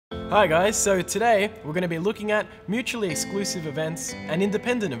Hi guys, so today we're going to be looking at mutually exclusive events and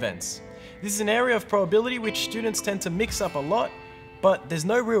independent events. This is an area of probability which students tend to mix up a lot, but there's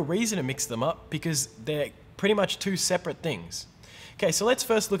no real reason to mix them up because they're pretty much two separate things. Okay, so let's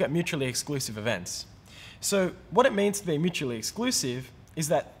first look at mutually exclusive events. So what it means to be mutually exclusive is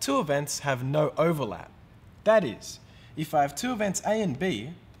that two events have no overlap. That is, if I have two events A and B,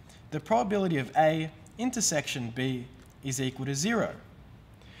 the probability of A intersection B is equal to 0.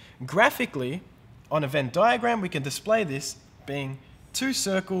 Graphically, on a Venn diagram, we can display this being two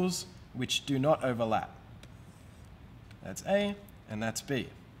circles which do not overlap. That's A and that's B.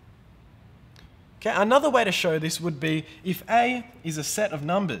 Okay, another way to show this would be if A is a set of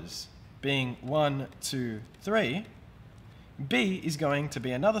numbers being 1, 2, 3, B is going to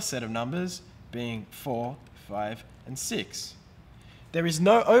be another set of numbers being 4, 5, and 6. There is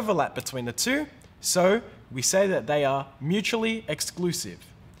no overlap between the two, so we say that they are mutually exclusive.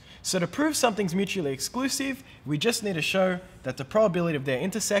 So to prove something's mutually exclusive, we just need to show that the probability of their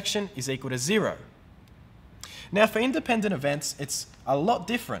intersection is equal to 0. Now for independent events, it's a lot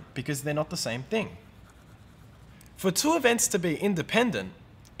different because they're not the same thing. For two events to be independent,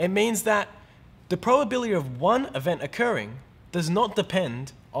 it means that the probability of one event occurring does not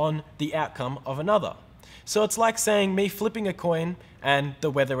depend on the outcome of another. So it's like saying me flipping a coin and the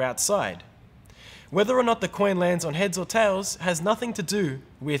weather outside. Whether or not the coin lands on heads or tails has nothing to do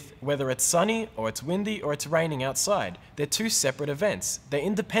with whether it's sunny or it's windy or it's raining outside. They're two separate events. They're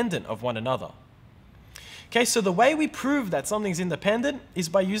independent of one another. Okay, so the way we prove that something's independent is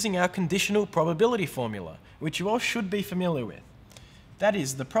by using our conditional probability formula, which you all should be familiar with. That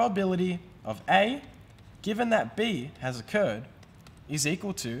is, the probability of A, given that B has occurred, is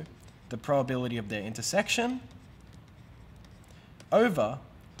equal to the probability of their intersection over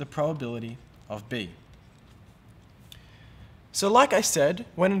the probability of B. So like I said,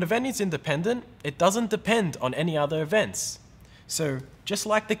 when an event is independent, it doesn't depend on any other events. So just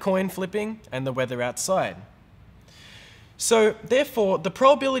like the coin flipping and the weather outside. So therefore, the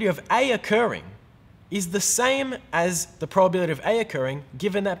probability of A occurring is the same as the probability of A occurring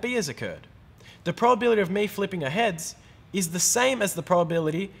given that B has occurred. The probability of me flipping a heads is the same as the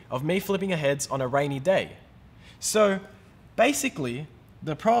probability of me flipping a heads on a rainy day. So basically,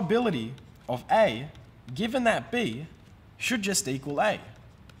 the probability of A, given that B, should just equal A.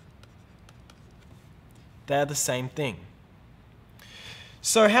 They're the same thing.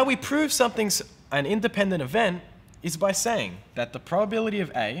 So how we prove something's an independent event is by saying that the probability of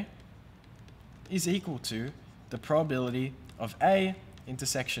A is equal to the probability of A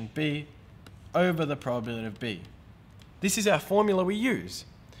intersection B over the probability of B. This is our formula we use.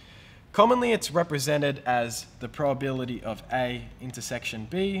 Commonly, it's represented as the probability of A intersection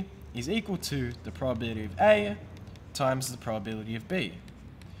B is equal to the probability of A times the probability of B.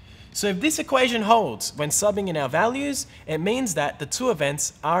 So if this equation holds when subbing in our values, it means that the two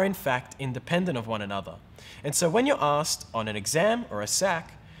events are in fact independent of one another. And so when you're asked on an exam or a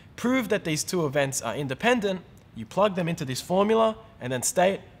SAC, prove that these two events are independent, you plug them into this formula and then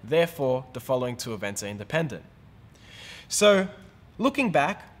state, therefore, the following two events are independent. So looking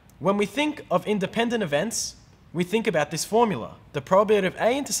back, when we think of independent events, we think about this formula. The probability of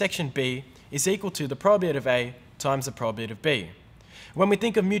A intersection B is equal to the probability of A times the probability of B. When we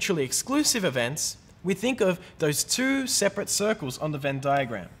think of mutually exclusive events, we think of those two separate circles on the Venn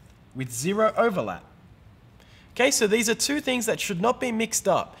diagram with 0 overlap. Okay, so these are two things that should not be mixed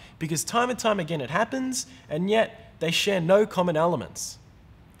up because time and time again it happens and yet they share no common elements.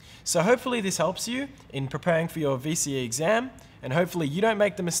 So hopefully this helps you in preparing for your VCE exam and hopefully you don't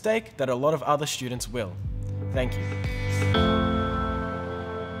make the mistake that a lot of other students will. Thank you.